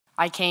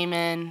I came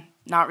in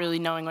not really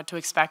knowing what to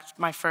expect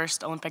my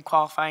first Olympic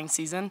qualifying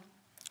season.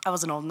 I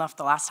wasn't old enough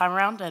the last time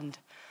around, and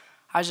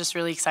I was just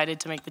really excited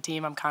to make the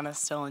team. I'm kind of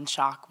still in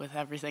shock with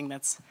everything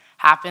that's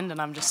happened,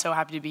 and I'm just so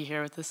happy to be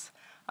here with this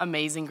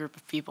amazing group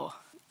of people.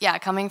 Yeah,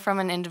 coming from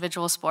an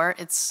individual sport,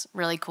 it's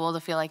really cool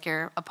to feel like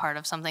you're a part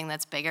of something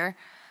that's bigger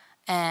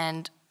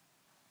and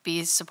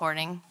be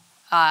supporting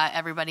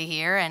everybody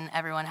here and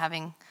everyone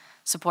having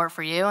support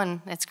for you,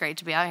 and it's great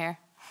to be out here.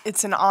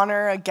 It's an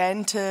honor,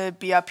 again, to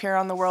be up here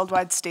on the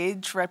worldwide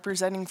stage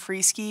representing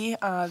free ski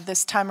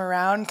this time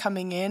around,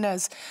 coming in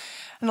as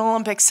an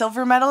Olympic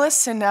silver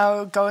medalist, and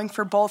now going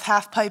for both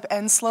halfpipe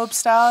and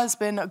slopestyle has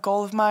been a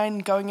goal of mine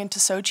going into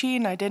Sochi,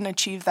 and I didn't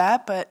achieve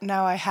that, but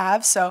now I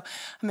have. So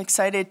I'm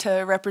excited to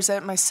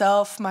represent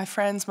myself, my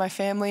friends, my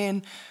family,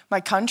 and my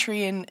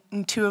country in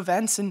 2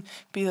 events and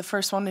be the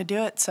first one to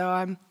do it. So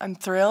I'm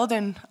thrilled,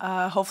 and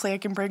hopefully I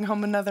can bring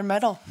home another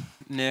medal.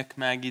 Nick,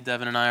 Maggie,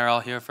 Devin, and I are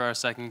all here for our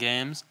second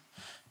games,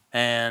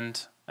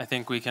 and I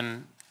think we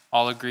can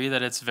all agree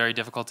that it's very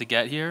difficult to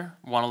get here.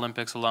 One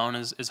Olympics alone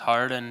is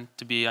hard, and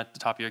to be at the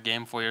top of your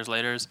game 4 years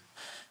later is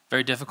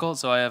very difficult.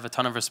 So I have a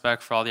ton of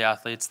respect for all the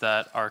athletes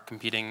that are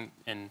competing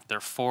in their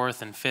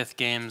 4th and 5th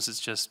games. It's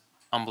just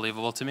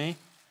unbelievable to me.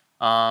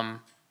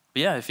 But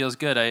yeah, it feels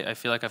good. I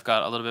feel like I've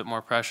got a little bit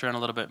more pressure and a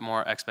little bit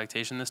more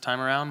expectation this time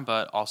around,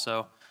 but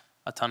also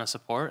a ton of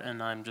support,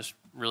 and I'm just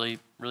really,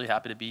 really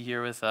happy to be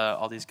here with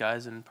all these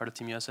guys and part of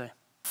Team USA.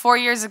 4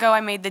 years ago,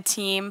 I made the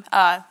team,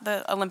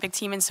 the Olympic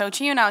team in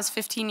Sochi, when I was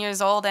 15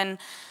 years old. And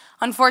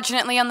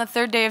unfortunately, on the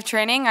 3rd day of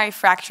training, I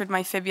fractured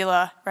my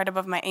fibula right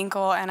above my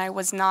ankle, and I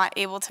was not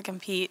able to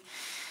compete,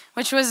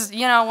 which was,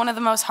 one of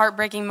the most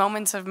heartbreaking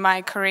moments of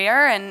my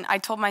career. And I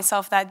told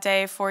myself that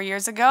day 4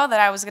 years ago that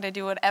I was going to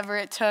do whatever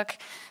it took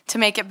to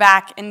make it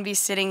back and be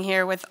sitting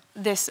here with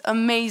this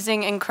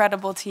amazing,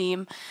 incredible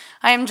team.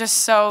 I am just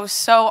so,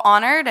 so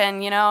honored,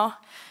 and,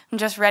 I'm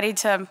just ready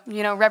to,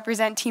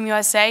 represent Team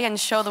USA and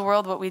show the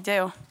world what we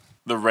do.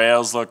 The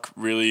rails look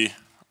really,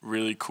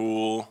 really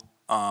cool.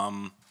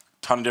 Ton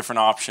of different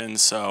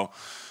options. So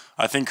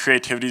I think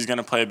creativity is going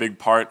to play a big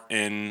part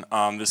in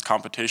this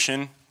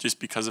competition just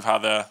because of how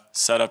the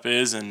setup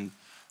is, and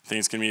I think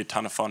it's going to be a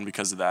ton of fun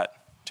because of that.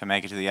 To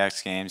make it to the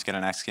X Games, get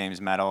an X Games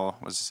medal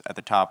was at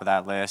the top of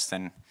that list,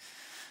 and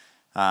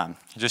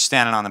just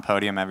standing on the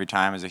podium every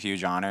time is a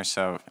huge honor.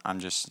 So I'm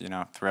just,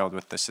 thrilled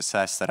with the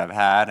success that I've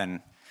had,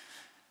 and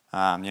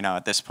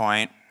at this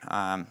point,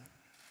 the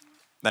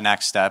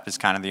next step is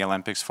kind of the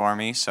Olympics for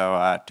me.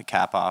 So to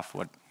cap off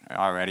what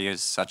already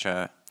is such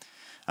a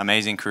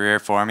amazing career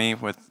for me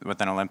with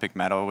an Olympic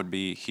medal would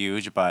be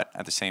huge. But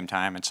at the same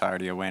time, it's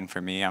already a win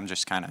for me. I'm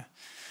just kind of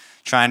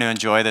trying to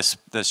enjoy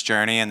this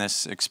journey and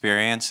this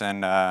experience,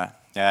 and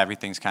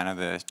everything's kind of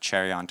the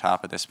cherry on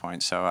top at this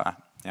point. So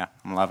yeah,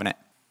 I'm loving it.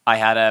 I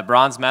had a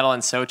bronze medal in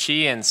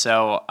Sochi, and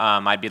so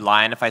I'd be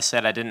lying if I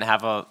said I didn't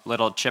have a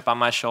little chip on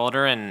my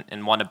shoulder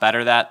and want to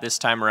better that this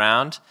time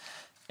around.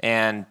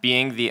 And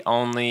being the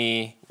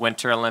only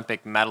Winter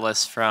Olympic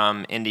medalist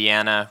from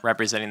Indiana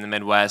representing the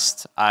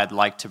Midwest, I'd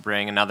like to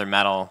bring another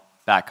medal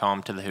back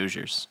home to the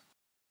Hoosiers.